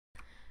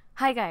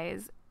Hi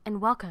guys, and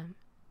welcome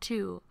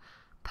to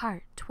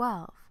part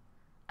 12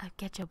 of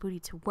Get Your Booty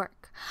to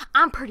Work.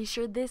 I'm pretty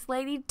sure this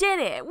lady did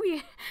it.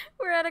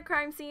 We're at a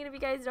crime scene, if you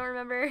guys don't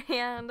remember,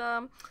 and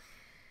I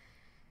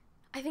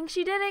think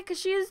she did it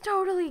because she is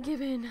totally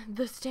giving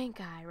the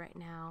stink eye right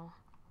now.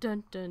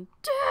 Dun dun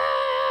dun!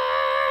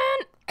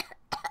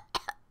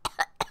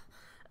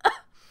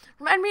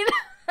 Remind me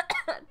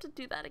to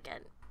do that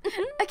again.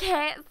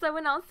 Okay, so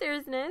in all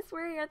seriousness,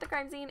 we're here at the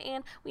crime scene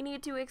and we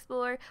need to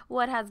explore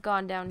what has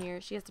gone down here.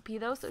 She has to pee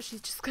though, so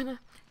she's just gonna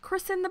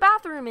christen the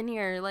bathroom in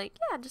here. Like,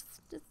 yeah, just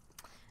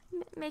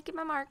making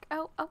my mark.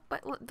 Oh,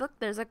 but look,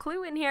 there's a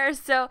clue in here.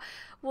 So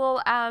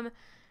we'll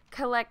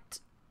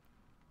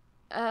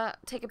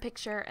take a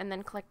picture and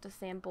then collect a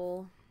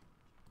sample.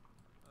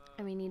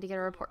 And we need to get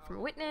a report from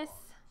a witness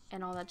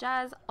and all that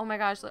jazz. Oh my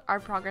gosh,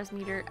 our progress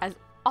meter is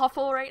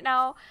awful right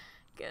now,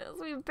 because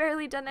we've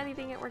barely done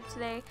anything at work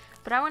today.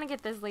 But I want to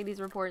get this lady's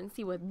report and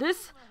see what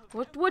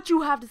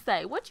you have to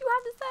say. What you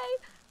have to say?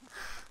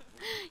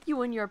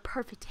 You and your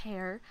perfect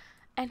hair.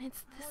 And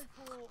it's this,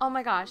 oh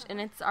my gosh,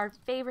 and it's our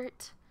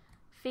favorite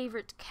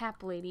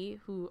cap lady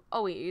who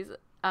always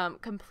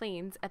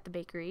complains at the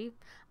bakery.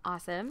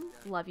 Awesome.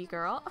 Love you,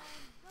 girl.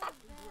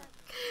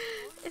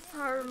 It's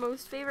our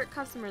most favorite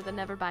customer that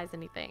never buys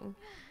anything.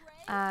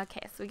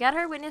 Okay, so we got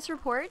her witness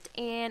report,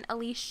 and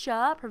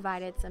Alicia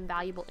provided some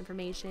valuable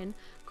information.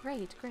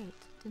 Great.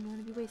 Didn't want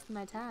to be wasting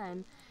my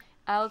time.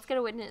 Let's get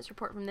a witness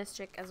report from this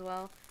chick as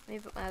well. Let me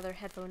put my other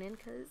headphone in,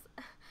 because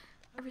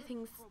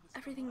everything's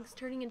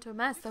turning into a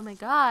mess. Oh my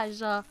gosh.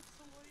 The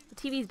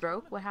TV's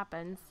broke. What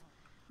happens?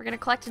 We're going to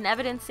collect an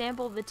evidence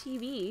sample of the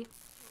TV.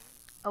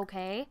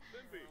 Okay.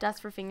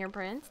 Dust for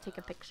fingerprints. Take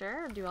a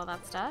picture. Do all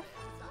that stuff.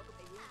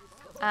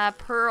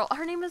 Pearl,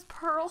 her name is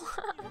Pearl.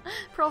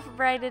 Pearl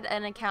provided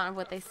an account of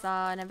what they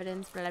saw and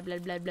evidence, blah, blah,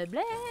 blah, blah,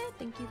 blah.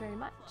 Thank you very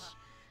much.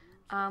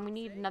 We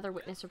need another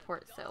witness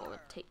report, so we'll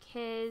take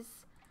his.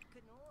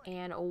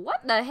 And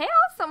what the hell?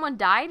 Someone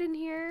died in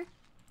here,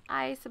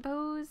 I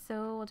suppose.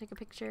 So we'll take a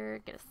picture,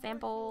 get a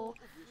sample.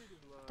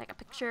 Take a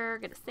picture,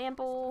 get a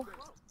sample.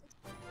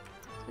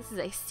 This is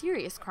a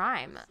serious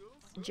crime.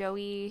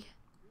 Joey.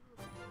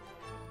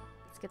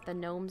 Let's get the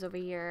gnomes over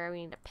here.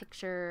 We need a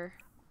picture,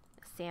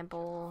 a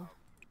sample.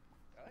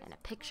 And a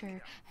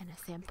picture and a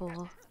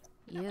sample.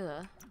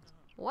 Yeah.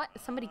 What?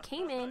 Somebody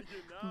came in,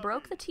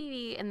 broke the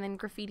TV, and then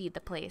graffitied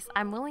the place.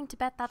 I'm willing to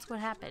bet that's what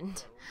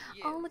happened.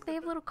 Oh, look, they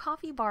have a little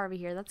coffee bar over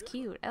here. That's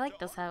cute. I like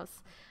this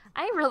house.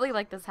 I really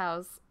like this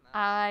house.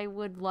 I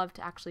would love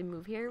to actually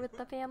move here with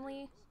the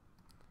family.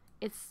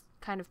 It's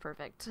kind of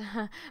perfect.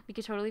 We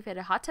could totally fit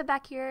a hot tub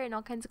back here and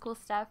all kinds of cool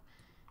stuff.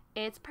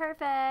 It's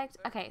perfect.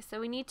 Okay, so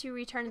we need to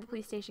return to the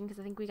police station because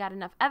I think we got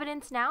enough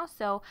evidence now.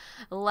 So,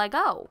 let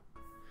go.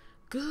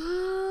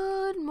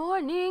 Good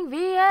morning,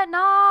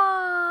 Vietnam!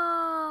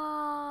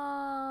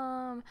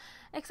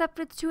 Except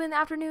it's 2 in the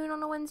afternoon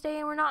on a Wednesday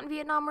and we're not in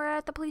Vietnam, we're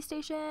at the police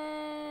station.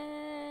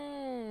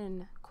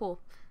 Cool.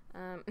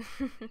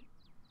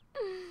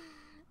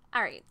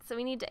 Alright, so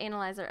we need to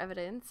analyze our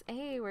evidence.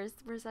 Hey,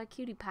 where's our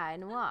cutie pie?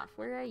 Nawaf,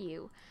 where are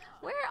you?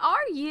 Where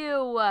are you?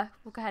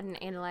 We'll go ahead and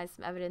analyze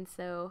some evidence.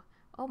 So,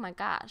 oh my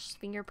gosh,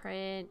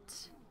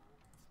 fingerprint.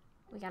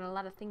 We got a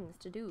lot of things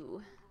to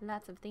do.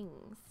 Lots of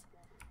things.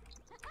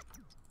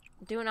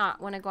 Do not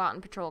want to go out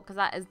and patrol because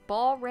that is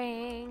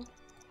boring.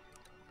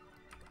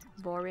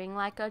 Boring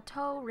like a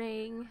toe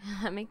ring.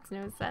 That makes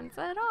no sense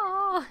at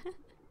all.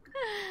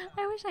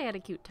 I wish I had a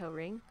cute toe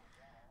ring.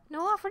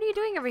 Noah, what are you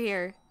doing over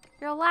here?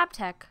 You're a lab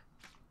tech.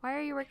 Why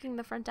are you working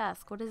the front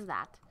desk? What is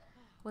that?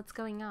 What's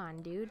going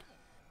on, dude?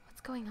 What's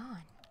going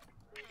on?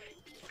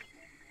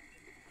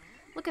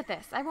 Look at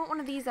this. I want one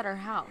of these at our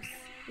house.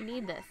 We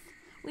need this.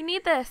 We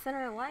need this in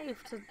our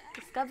life to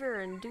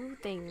discover and do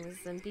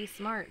things and be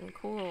smart and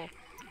cool.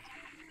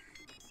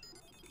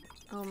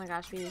 Oh my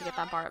gosh, we need to get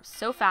that bar up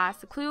so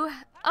fast. The clue,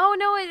 oh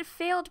no, it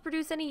failed to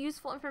produce any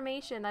useful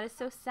information. That is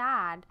so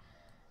sad.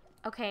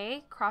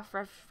 Okay,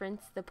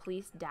 cross-reference the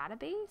police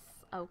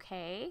database.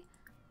 Okay.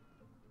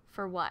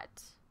 For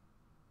what?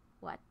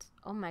 What?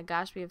 Oh my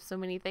gosh, we have so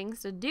many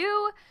things to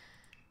do.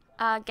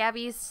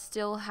 Gabby's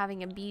still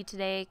having a B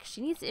today. She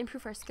needs to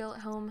improve her skill at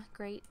home.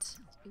 Great.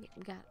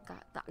 We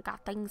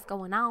got things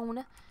going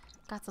on.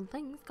 Got some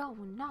things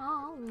going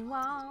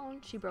on.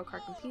 She broke her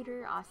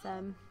computer.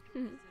 Awesome.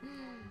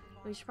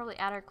 We should probably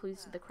add our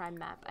clues to the crime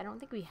map. I don't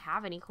think we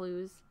have any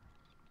clues.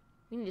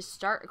 We need to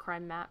start a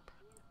crime map.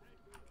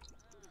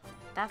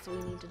 That's what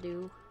we need to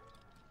do.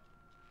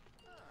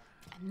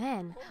 And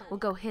then we'll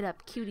go hit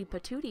up Cutie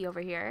Patootie over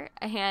here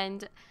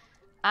and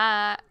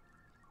ask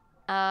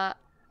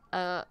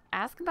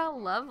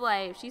about love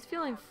life. She's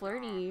feeling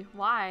flirty.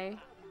 Why?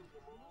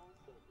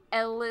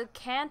 El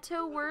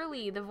Canto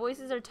Whirly. The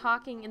voices are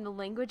talking in the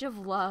language of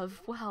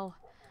love. Well,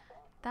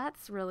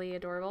 that's really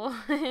adorable.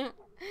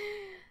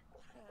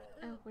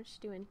 Oh, what's she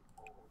doing?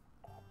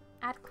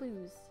 Add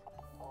clues.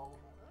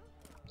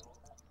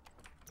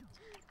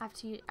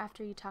 After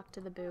you talk to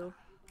the boo.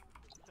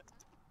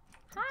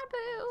 Hi,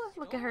 boo!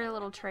 Look at her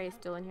little tray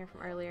still in here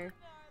from earlier.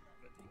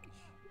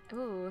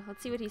 Ooh,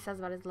 let's see what he says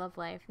about his love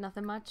life.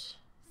 Nothing much.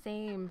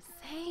 Same.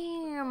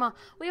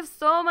 We have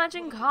so much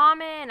in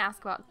common.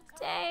 Ask about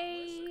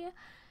day.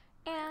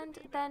 And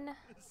then,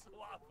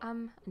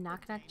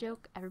 knock-knock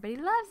joke. Everybody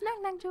loves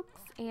knock-knock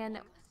jokes.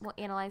 And we'll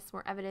analyze some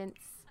more evidence.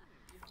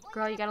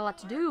 Girl, you got a lot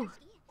to do.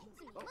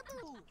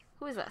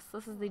 Who is this?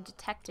 This is the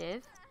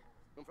detective.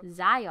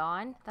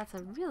 Zion. That's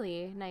a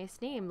really nice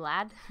name,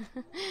 lad.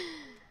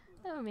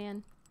 Oh,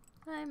 man.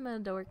 I'm a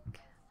dork.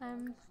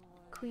 I'm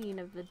queen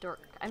of the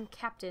dork. I'm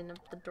captain of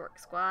the dork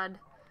squad.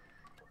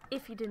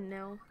 If you didn't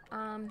know.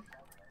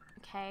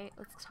 Okay,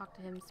 let's talk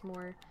to him some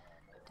more.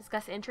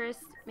 Discuss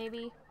interests,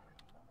 maybe.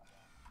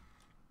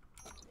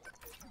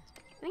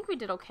 I think we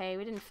did okay.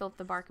 We didn't fill up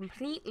the bar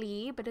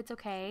completely, but it's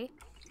okay.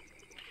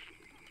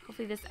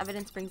 Hopefully this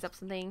evidence brings up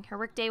something. Her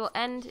workday will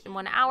end in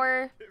 1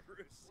 hour.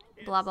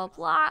 Blah, blah,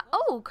 blah.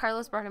 Oh,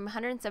 Carlos brought him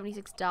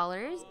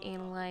 $176.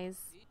 Analyze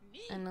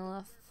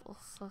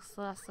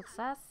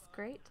success.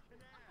 Great.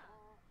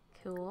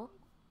 Cool.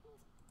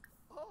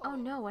 Oh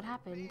no, what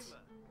happened?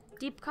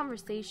 Deep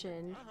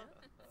conversation.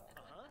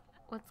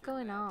 What's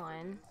going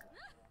on?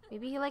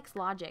 Maybe he likes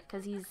logic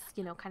because he's,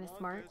 you know, kind of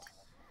smart.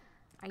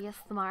 Are you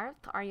smart?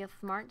 Are you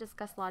smart?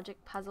 Discuss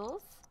logic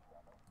puzzles.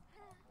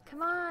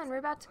 Come on, we're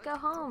about to go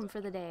home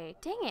for the day.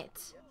 Dang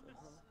it.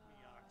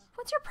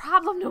 What's your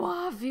problem,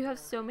 Nawaf? You have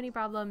so many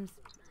problems.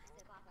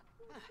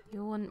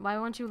 Why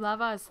won't you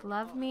love us?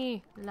 Love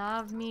me.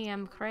 Love me.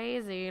 I'm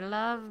crazy.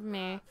 Love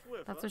me.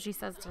 That's what she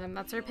says to him.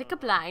 That's her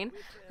pickup line.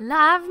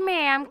 Love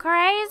me. I'm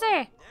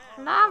crazy.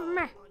 Love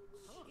me.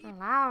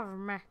 Love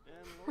me.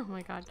 Oh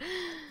my god.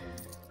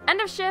 End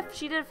of shift.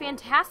 She did a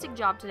fantastic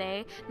job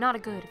today. Not a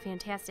good,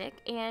 fantastic.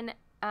 And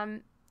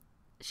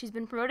she's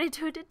been promoted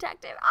to a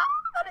detective. Oh,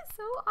 that is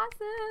so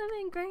awesome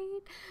and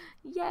great.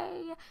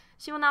 Yay.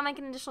 She will now make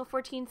an additional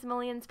 14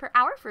 simoleons per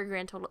hour for a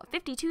grand total of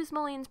 52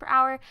 simoleons per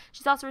hour.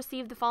 She's also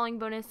received the following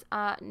bonus: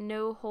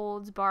 no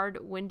holds barred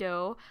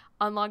window,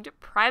 unlocked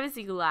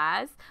privacy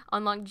glass,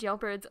 unlocked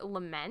jailbird's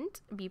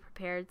lament, be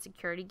prepared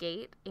security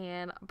gate,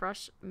 and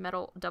brush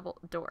metal double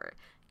door.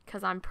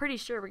 Because I'm pretty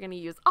sure we're going to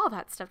use all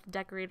that stuff to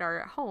decorate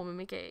our home and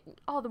make it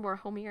all the more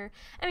homier.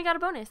 And we got a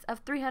bonus of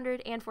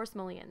 304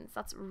 simoleons.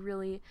 That's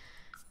really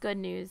good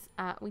news.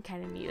 We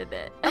kind of needed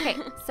it. Okay,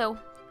 so,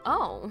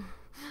 oh,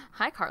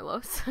 hi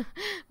Carlos.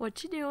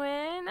 What you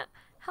doing?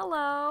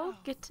 Hello,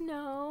 get to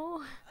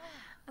know.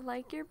 I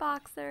like your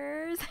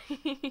boxers.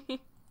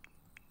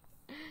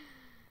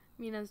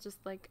 Mina's just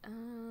like,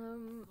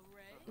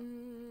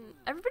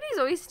 everybody's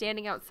always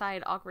standing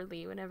outside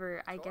awkwardly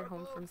whenever I get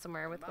home from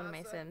somewhere with one of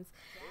my Sims.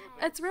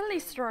 It's really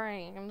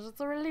strange. It's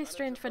a really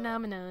strange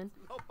phenomenon.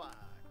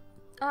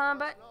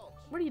 But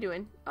what are you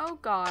doing? Oh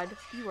god,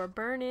 you are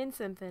burning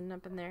something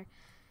up in there.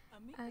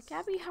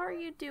 Gabby, how are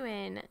you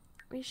doing?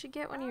 We should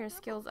get one of your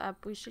skills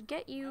up. We should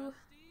get you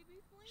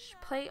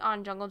play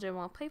on Jungle Gym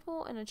while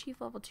playful and achieve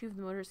level 2 of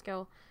the motor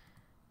skill.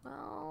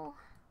 Well,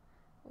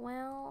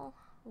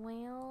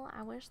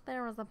 I wish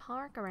there was a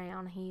park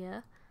around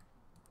here.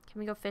 Can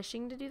we go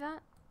fishing to do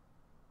that?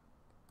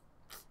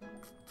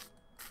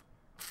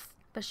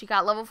 But she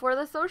got level 4 of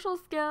the social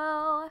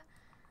skill.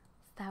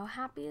 So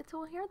happy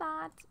to hear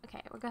that.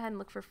 Okay, we'll go ahead and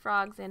look for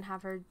frogs and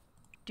have her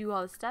do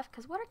all this stuff.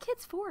 Because what are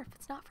kids for if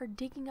it's not for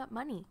digging up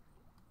money?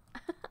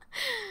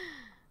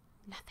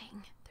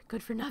 Nothing. They're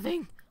good for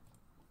nothing.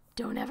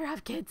 Don't ever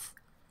have kids.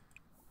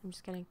 I'm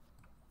just kidding.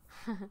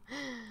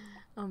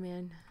 Oh,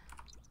 man.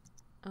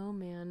 Oh,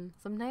 man.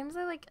 Sometimes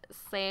I, like,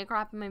 say a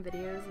crap in my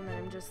videos and then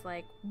I'm just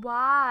like,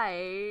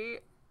 why?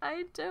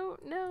 I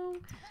don't know.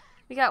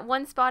 We got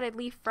one spotted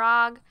leaf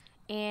frog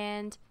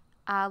and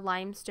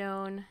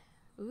limestone.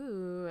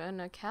 Ooh,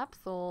 and a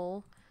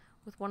capsule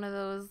with one of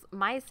those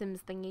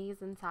MySims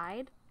thingies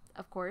inside.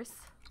 Of course.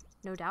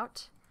 No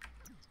doubt.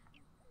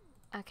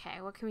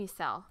 Okay, what can we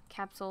sell?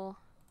 Capsule.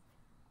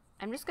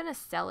 I'm just going to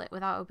sell it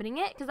without opening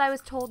it because I was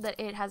told that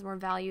it has more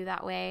value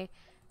that way.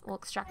 We'll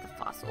extract the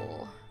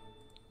fossil.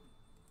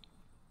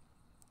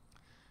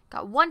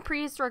 Got one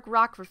prehistoric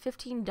rock for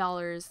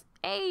 $15.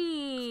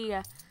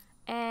 Hey!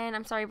 And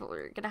I'm sorry, but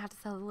we're going to have to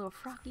sell a little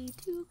froggy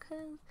too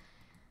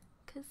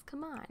because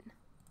come on.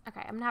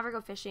 Okay, I'm going to have her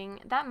go fishing.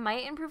 That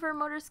might improve her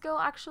motor skill,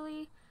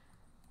 actually.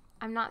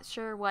 I'm not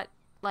sure what,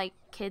 like,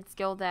 kid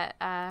skill that,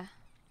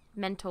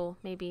 mental,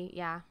 maybe,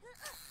 yeah.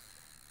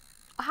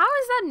 How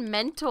is that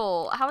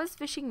mental? How is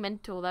fishing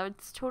mental?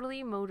 That's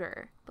totally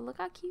motor. But look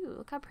how cute.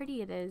 Look how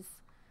pretty it is.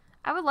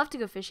 I would love to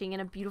go fishing in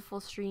a beautiful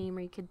stream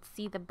where you could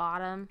see the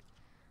bottom.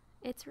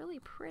 It's really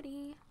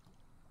pretty.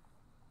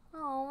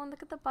 Oh, and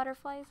look at the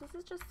butterflies. This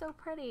is just so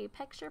pretty.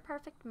 Picture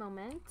perfect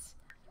moment.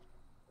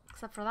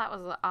 Except for that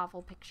was an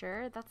awful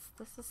picture.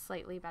 This is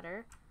slightly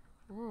better.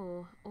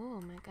 Ooh,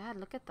 oh my god,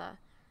 look at the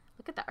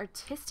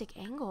artistic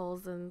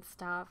angles and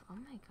stuff. Oh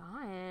my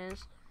gosh.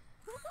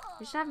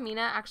 We should have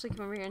Mina actually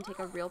come over here and take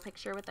a real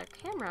picture with our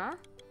camera.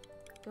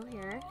 Go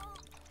here.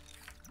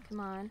 Come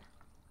on.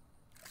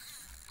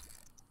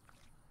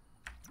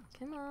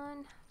 Come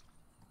on.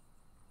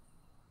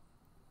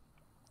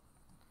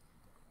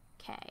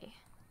 Okay.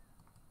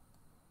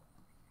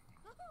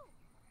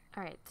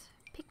 Alright.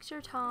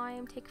 your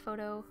time. Take a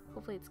photo.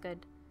 Hopefully it's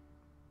good.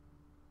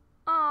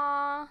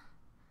 Aww.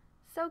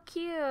 So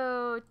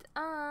cute.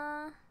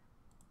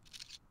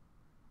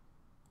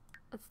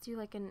 Let's do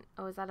like an...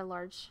 Oh, is that a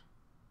large?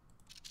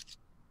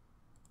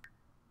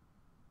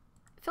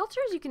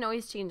 Filters you can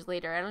always change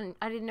later.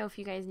 I didn't know if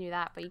you guys knew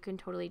that, but you can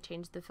totally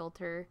change the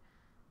filter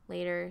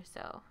later.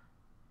 So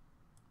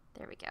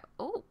there we go.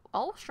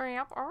 Oh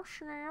snap. Oh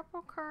snap.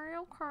 Okay,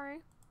 okay.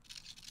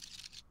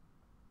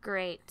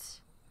 Great.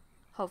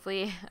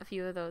 Hopefully a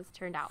few of those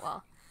turned out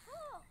well.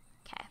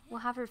 Okay, we'll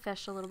have her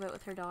fish a little bit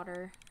with her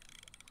daughter.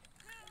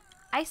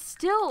 I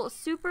still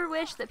super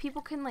wish that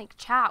people can like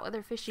chat while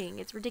they're fishing.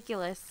 It's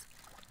ridiculous.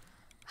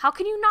 How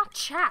can you not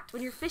chat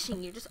when you're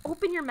fishing? You just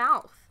open your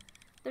mouth.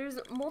 There's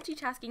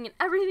multitasking and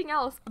everything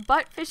else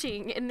but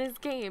fishing in this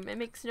game. It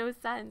makes no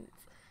sense.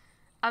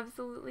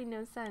 Absolutely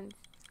no sense.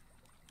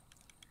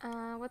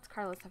 What's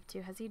Carlos up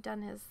to? Has he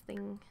done his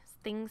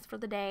things for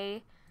the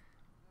day?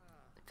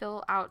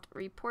 Fill out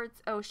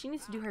reports. Oh, she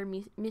needs to do her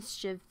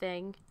mischief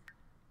thing.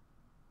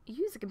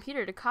 Use a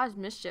computer to cause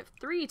mischief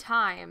 3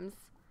 times.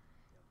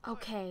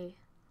 Okay,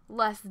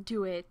 let's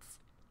do it.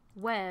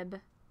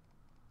 Web.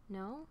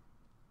 No?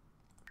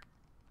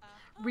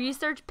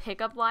 Research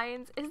pickup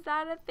lines. Is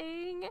that a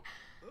thing?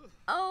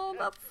 Oh,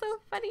 that's so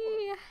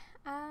funny.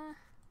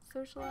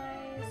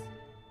 Socialize.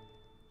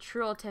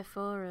 Trollte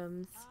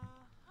forums.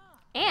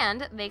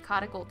 And they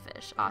caught a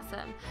goldfish.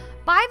 Awesome.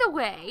 By the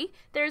way,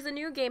 there's a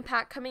new game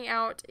pack coming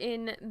out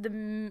in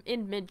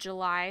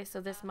mid-July, so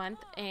this month,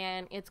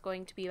 and it's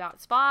going to be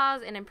about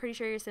spas, and I'm pretty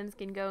sure your Sims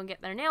can go and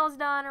get their nails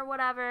done or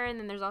whatever, and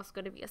then there's also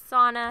going to be a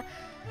sauna.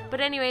 But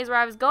anyways, where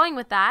I was going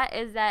with that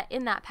is that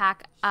in that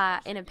pack,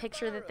 in a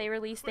picture that they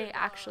released,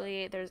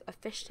 there's a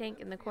fish tank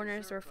in the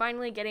corner, so we're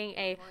finally getting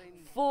a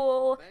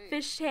full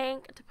fish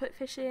tank to put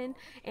fish in,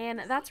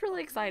 and that's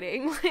really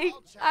exciting. Like,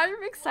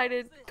 I'm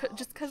excited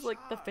just because like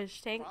the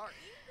fish tank,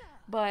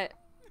 but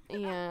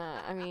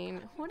yeah, I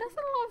mean, who doesn't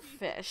love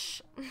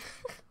fish?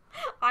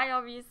 I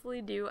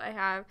obviously do. I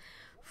have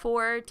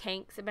 4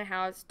 tanks in my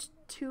house.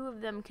 2 of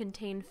them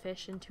contain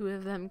fish and 2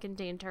 of them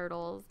contain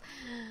turtles.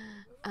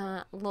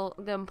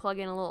 Gonna plug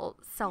in a little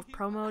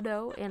self-promo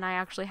though, and I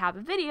actually have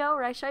a video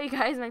where I show you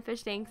guys my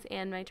fish tanks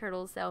and my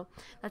turtles, so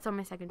that's on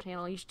my second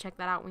channel. You should check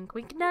that out. Wink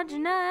wink, nudge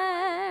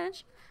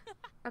nudge.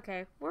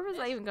 Okay, where was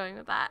I even going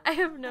with that? I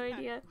have no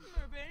idea.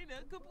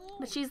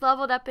 But she's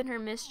leveled up in her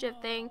mischief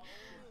thing,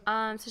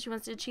 so she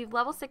wants to achieve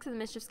level 6 of the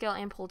mischief skill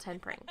and pull 10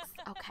 pranks.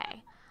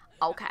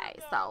 Okay,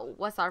 so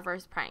what's our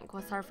first prank?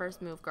 What's our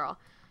first move, girl?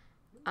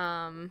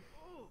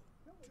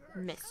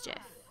 Mischief.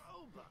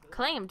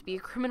 Claimed to be a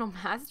criminal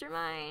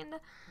mastermind,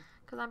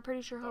 because I'm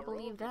pretty sure he'll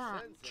believe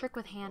that. Trick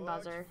with hand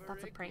buzzer.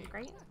 That's a prank,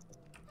 right?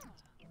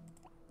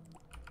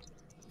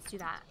 Let's do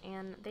that,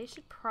 and they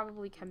should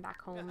probably come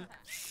back home.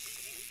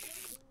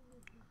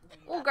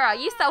 Oh, girl,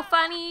 you so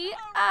funny.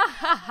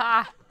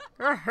 Oh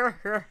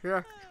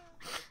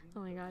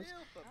my gosh.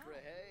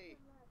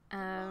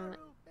 And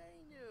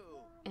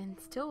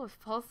still with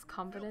false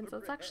confidence.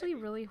 That's actually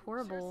really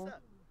horrible.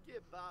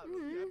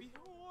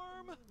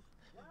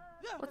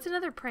 What's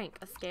another prank?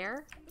 A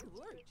scare?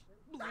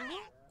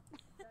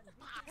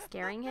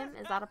 Scaring him?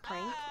 Is that a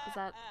prank? Is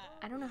that...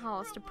 I don't know how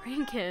else to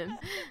prank him.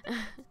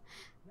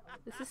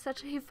 This is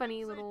such a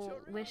funny little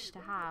wish to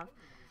have.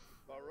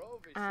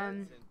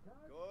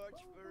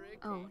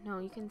 Oh, no,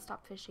 you can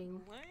stop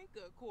fishing.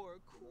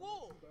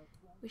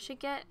 We should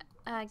get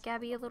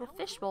Gabby a little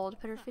fish bowl to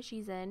put her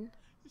fishies in.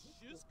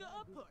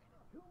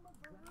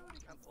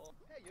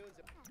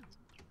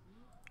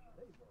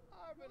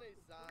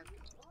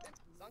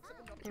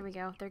 There we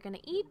go. They're gonna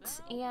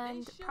eat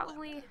and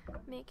probably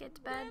make it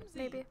to bed.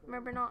 Maybe.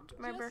 Remember not.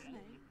 Remember,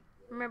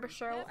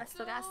 Cheryl, I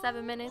still got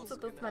 7 minutes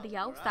with this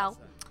video, so.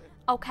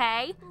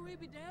 Okay.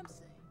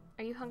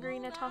 Are you hungry,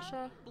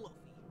 Natasha?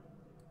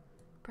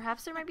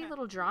 Perhaps there might be a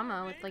little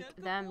drama with, like,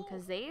 them,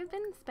 because they've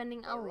been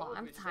spending a lot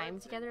of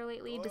time together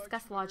lately.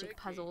 Discuss logic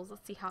puzzles.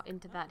 Let's see how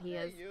into that he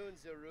is.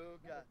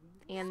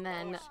 And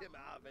then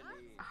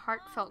a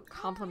heartfelt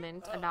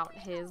compliment about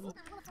his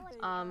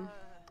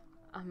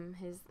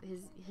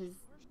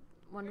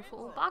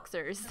wonderful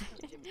boxers.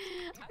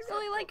 I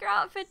really like your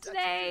outfit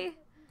today.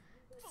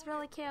 It's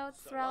really cute.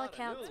 It's really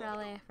cute. It's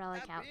really cute.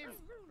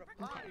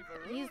 Okay.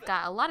 He's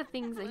got a lot of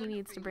things that he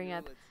needs to bring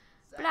up.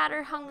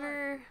 Bladder,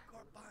 hunger,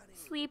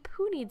 sleep.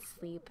 Who needs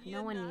sleep?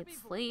 No one needs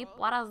sleep.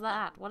 What is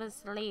that? What is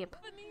sleep?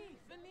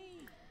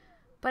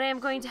 But I am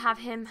going to have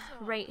him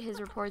write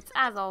his reports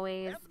as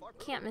always.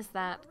 Can't miss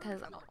that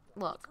because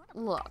look.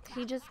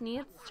 He just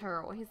needs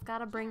turtle. He's got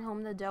to bring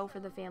home the dough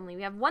for the family.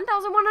 We have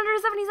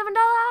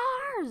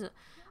 $1,177.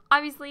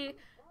 Obviously,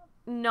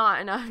 not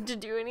enough to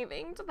do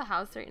anything to the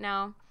house right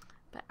now.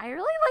 But I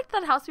really like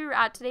that house we were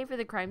at today for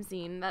the crime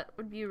scene. That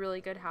would be a really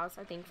good house,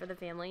 I think, for the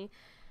family.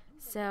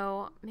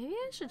 So maybe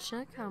I should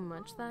check how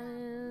much that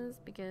is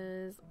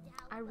because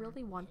I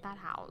really want that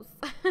house.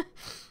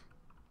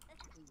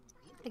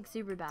 Like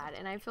super bad,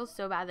 and I feel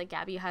so bad that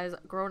Gabby has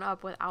grown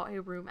up without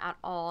a room at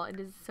all. It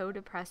is so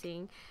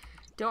depressing.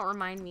 Don't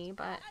remind me,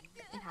 but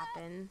it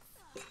happens.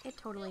 It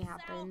totally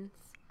happens.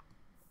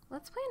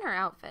 let's plan her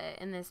outfit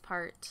in this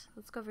part.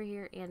 Let's go over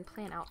here and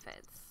plan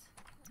outfits.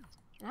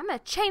 And I'm going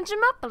to change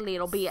them up a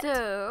little bit.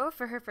 So,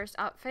 for her first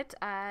outfit,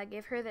 I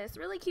gave her this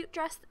really cute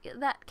dress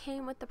that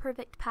came with the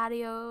perfect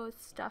patio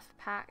stuff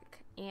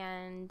pack.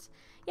 And,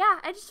 yeah,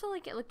 I just feel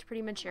like it looked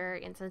pretty mature.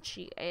 And since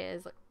she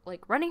is,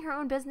 like, running her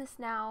own business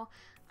now,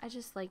 I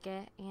just like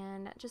it.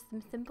 And just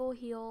some simple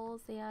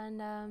heels.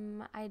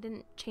 And I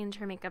didn't change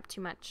her makeup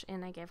too much.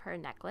 And I gave her a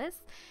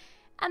necklace.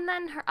 And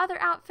then her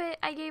other outfit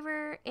I gave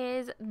her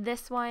is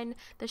this one.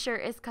 The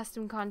shirt is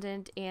custom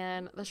content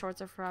and the shorts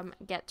are from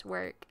Get to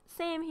Work.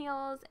 Same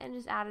heels and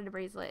just added a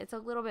bracelet. It's a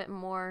little bit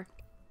more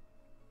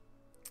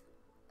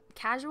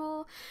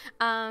casual,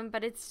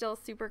 but it's still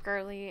super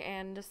girly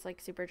and just like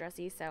super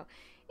dressy. So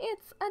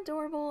it's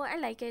adorable. I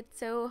like it.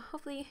 So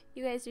hopefully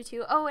you guys do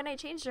too. Oh, and I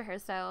changed her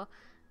hairstyle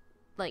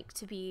like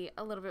to be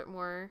a little bit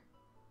more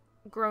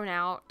grown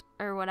out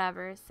or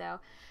whatever. So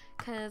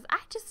because I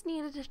just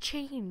needed a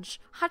change.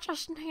 Okay,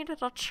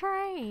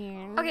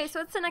 so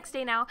it's the next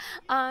day now.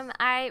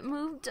 I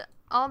moved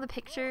all the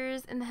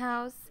pictures in the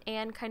house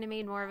and kind of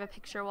made more of a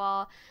picture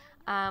wall.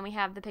 We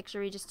have the picture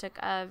we just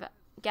took of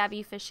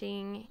Gabby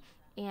fishing,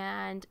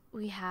 and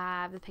we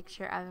have the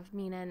picture of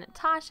Mina and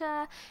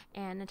Natasha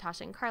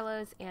and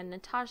Carlos, and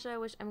Natasha,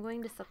 which I'm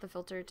going to set the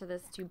filter to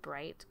this too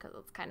bright because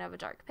it's kind of a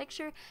dark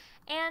picture,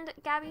 and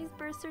Gabby's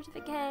birth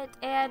certificate,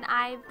 and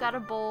I've got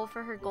a bowl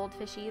for her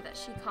goldfishy that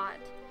she caught.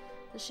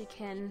 So she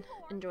can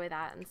enjoy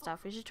that and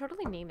stuff. We should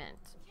totally name it.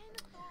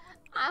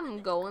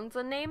 I'm going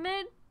to name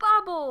it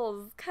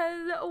Bubbles,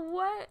 because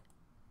what?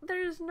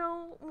 There's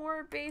no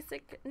more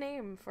basic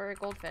name for a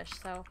goldfish,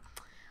 so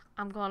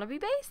I'm going to be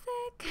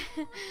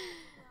basic.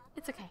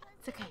 It's okay.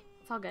 It's okay.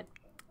 It's all good.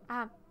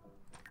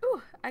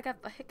 Ooh, I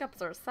got the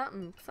hiccups or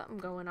something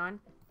going on.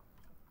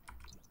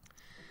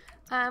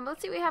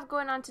 Let's see what we have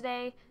going on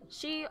today.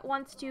 She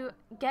wants to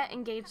get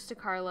engaged to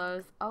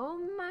Carlos. Oh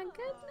my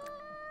goodness.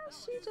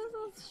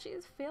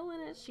 She's feeling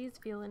it. She's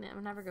feeling it.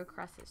 I'm never gonna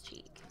caress his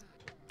cheek.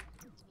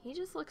 He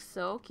just looks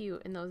so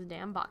cute in those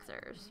damn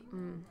boxers.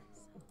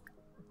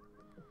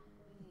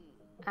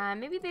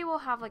 Maybe they will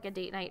have like a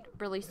date night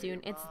really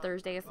soon. It's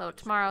Thursday, so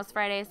tomorrow's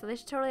Friday, so they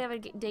should totally have a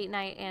date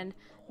night and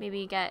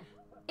maybe get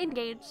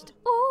engaged.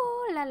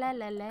 Ooh, la la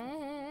la la.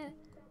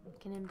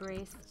 Can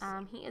embrace.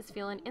 He is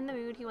feeling in the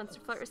mood. He wants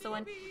to flirt with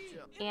someone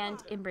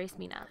and embrace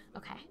Mina.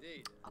 Okay.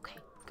 Okay.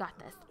 Got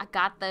this. I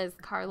got this,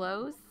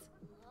 Carlos.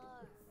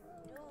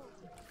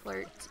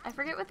 Flirt. I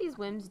forget what these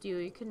whims do.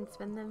 You can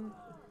spend them.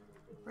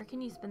 Where can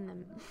you spend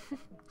them?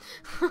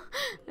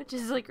 Which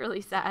is like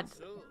really sad.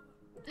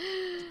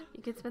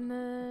 You can spend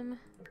them.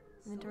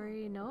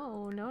 Inventory.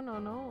 No.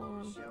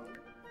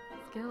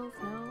 Skills.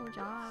 No.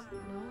 Job.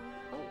 No.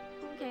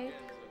 Oh, okay.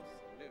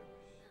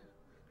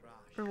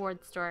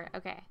 Reward store.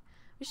 Okay.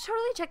 We should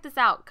totally check this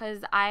out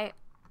because I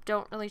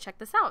don't really check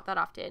this out that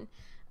often.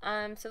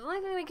 So the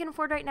only thing we can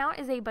afford right now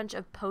is a bunch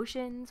of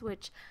potions,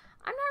 which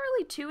I'm not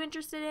really too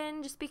interested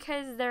in just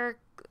because they're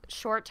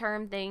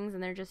short-term things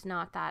and they're just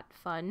not that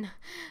fun.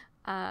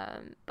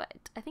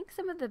 But I think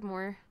some of the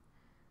more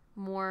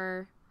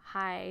more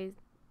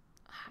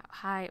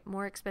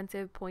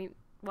expensive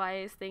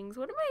point-wise things.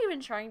 What am I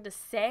even trying to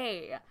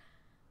say?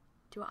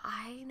 Do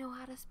I know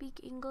how to speak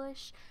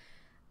English?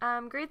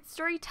 Great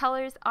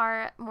storytellers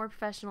are more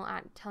professional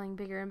at telling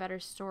bigger and better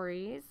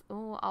stories.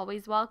 Oh,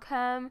 always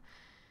welcome.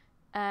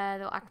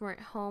 They'll act more at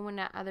home when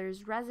at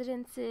others'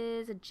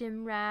 residences. A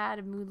gym rat,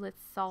 a moodlet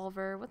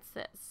solver. What's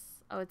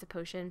this? Oh, it's a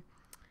potion.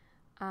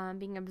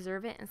 Being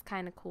observant is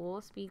kind of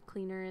cool. Speed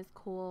cleaner is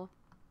cool.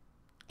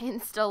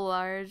 Insta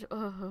large.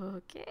 Oh,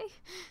 okay.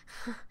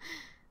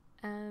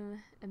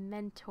 A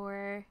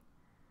mentor.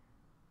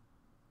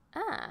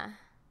 I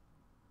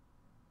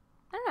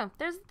don't know.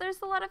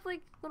 There's a lot of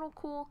like little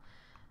cool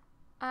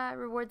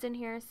rewards in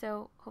here.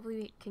 So hopefully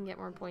we can get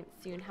more points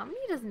soon. How many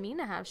does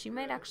Mina have? She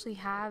might actually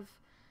have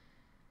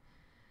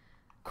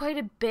quite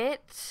a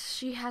bit.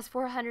 She has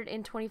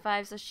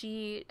 425, so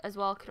she as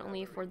well can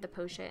only afford the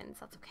potions.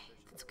 That's okay.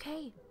 That's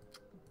okay.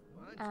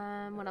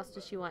 What else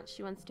does she want?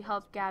 She wants to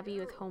help Gabby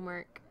with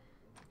homework.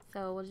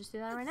 So we'll just do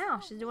that right now.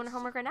 She's doing her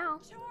homework right now.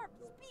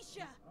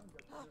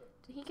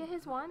 Did he get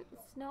his wants?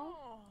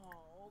 No?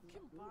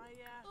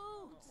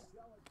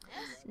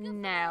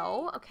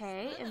 No.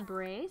 Okay.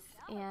 Embrace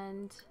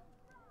and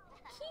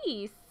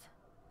Keith.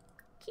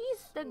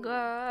 Keith's the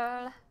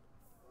girl.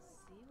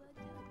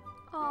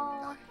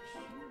 Oh,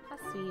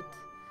 how sweet.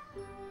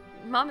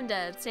 Mom and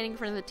Dad standing in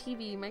front of the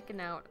TV making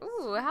out.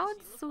 Ooh, how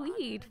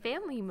sweet.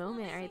 Family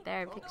moment right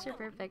there. Picture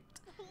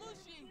perfect.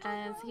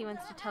 And so he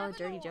wants to tell a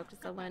dirty joke to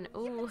someone.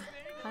 Ooh,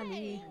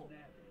 honey.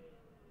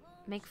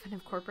 Make fun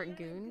of corporate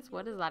goons?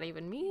 What does that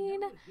even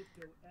mean?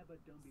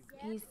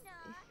 He's...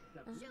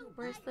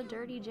 where's the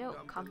dirty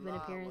joke? Compliment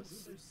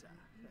appearance.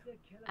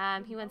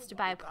 He wants to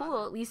buy a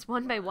pool, at least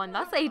 1 by 1.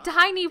 That's a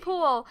tiny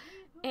pool!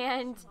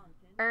 And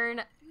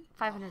earn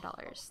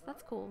 $500.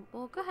 That's cool.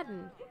 Well, go ahead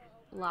and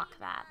lock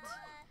that.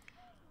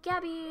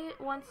 Gabby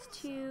wants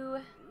to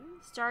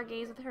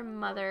stargaze with her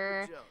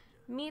mother,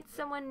 meet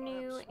someone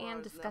new,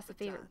 and discuss a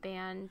favorite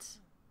band.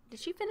 Did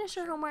she finish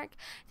her homework?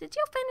 Did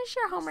you finish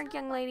your homework,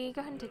 young lady?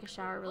 Go ahead and take a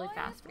shower really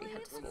fast before you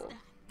head to school.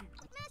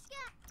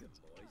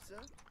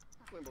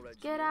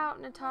 Get out,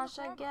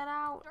 Natasha. Get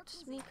out.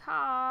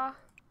 Mika.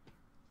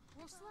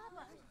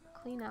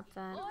 Clean up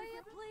then.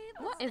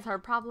 What is her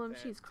problem?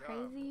 She's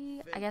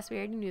crazy. I guess we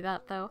already knew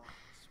that, though.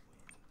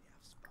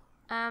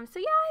 So yeah,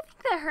 I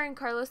think that her and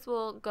Carlos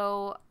will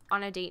go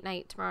on a date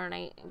night tomorrow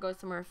night and go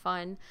somewhere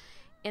fun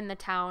in the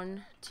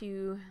town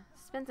to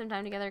spend some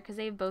time together, because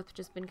they've both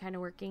just been kind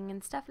of working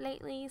and stuff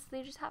lately, so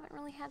they just haven't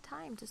really had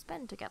time to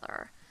spend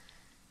together.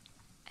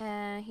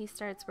 He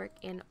starts work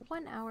in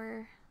 1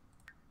 hour.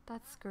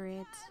 That's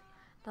great.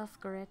 That's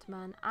great,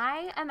 man.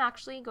 I am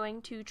actually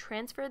going to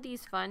transfer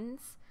these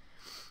funds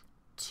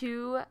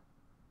to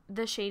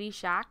the Shady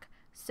Shack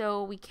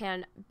so we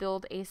can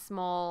build a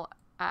small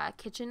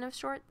kitchen of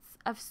sorts.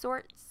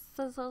 We're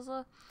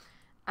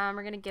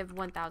gonna give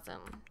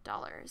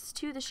 $1,000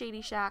 to the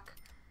Shady Shack.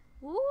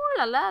 Ooh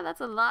la la, that's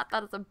a lot.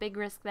 That is a big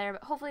risk there,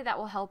 but hopefully that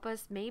will help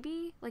us.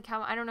 Maybe, like,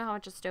 how, I don't know how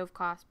much a stove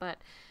costs, but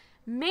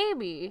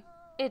maybe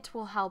it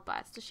will help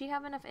us. Does she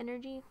have enough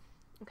energy?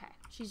 Okay,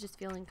 she's just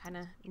feeling kind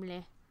of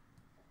meh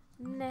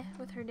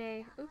with her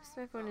day. Oops,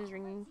 my phone is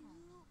ringing.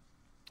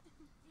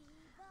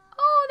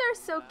 Oh,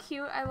 they're so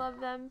cute. I love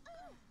them.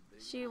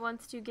 She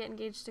wants to get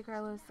engaged to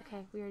Carlos.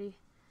 Okay, we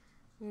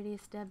already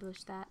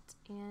established that.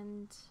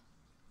 And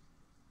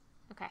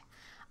okay.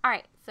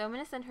 Alright, so I'm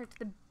going to send her to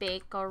the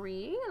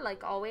bakery,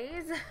 like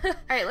always.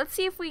 Alright, let's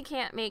see if we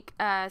can't make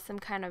some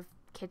kind of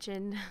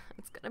kitchen.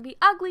 It's going to be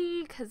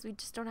ugly because we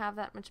just don't have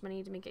that much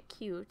money to make it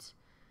cute.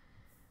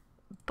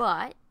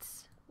 But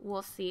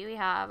we'll see. We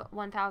have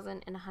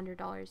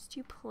 $1,100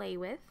 to play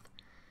with.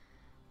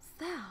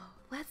 So,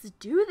 let's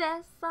do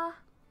this.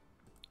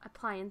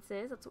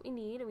 Appliances, that's what we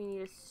need. We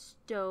need a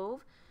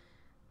stove.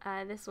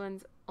 This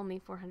one's only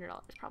 $400.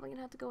 Probably going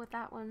to have to go with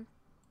that one.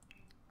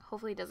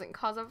 Hopefully it doesn't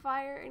cause a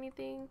fire or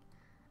anything.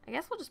 I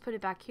guess we'll just put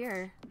it back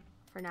here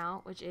for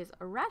now, which is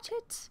a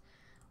ratchet.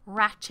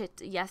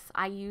 Ratchet. Yes,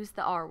 I used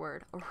the R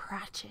word. A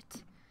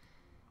ratchet.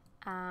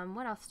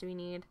 What else do we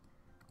need?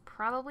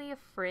 Probably a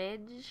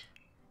fridge,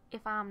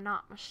 if I'm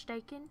not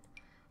mistaken.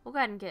 We'll go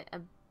ahead and get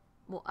a...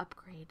 We'll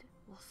upgrade.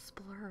 We'll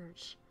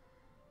splurge.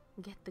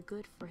 Get the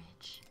good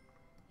fridge.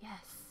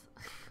 Yes.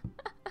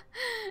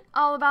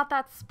 All about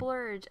that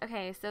splurge.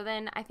 Okay, so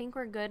then I think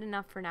we're good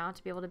enough for now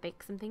to be able to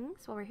bake some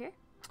things while we're here.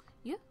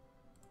 Yeah,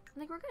 I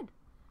think we're good.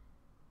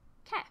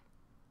 Okay.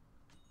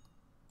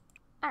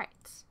 Alright.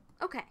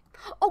 Okay.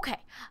 Okay.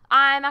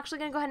 I'm actually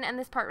going to go ahead and end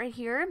this part right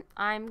here.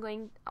 I'm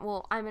going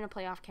to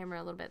play off camera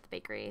a little bit at the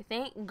bakery.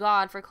 Thank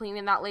God for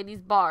cleaning that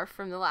lady's bar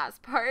from the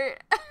last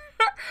part.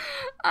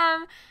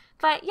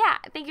 But yeah,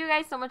 thank you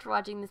guys so much for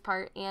watching this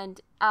part.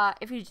 And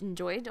if you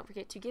enjoyed, don't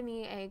forget to give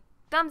me a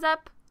thumbs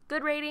up,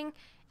 good rating,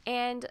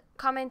 and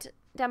comment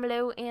down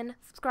below and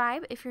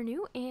subscribe if you're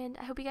new. And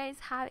I hope you guys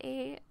have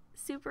a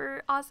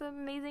super awesome,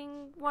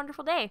 amazing,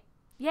 wonderful day.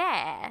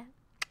 Yeah.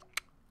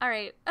 All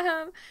right.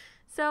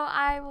 So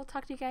I will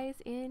talk to you guys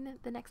in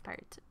the next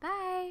part.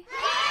 Bye.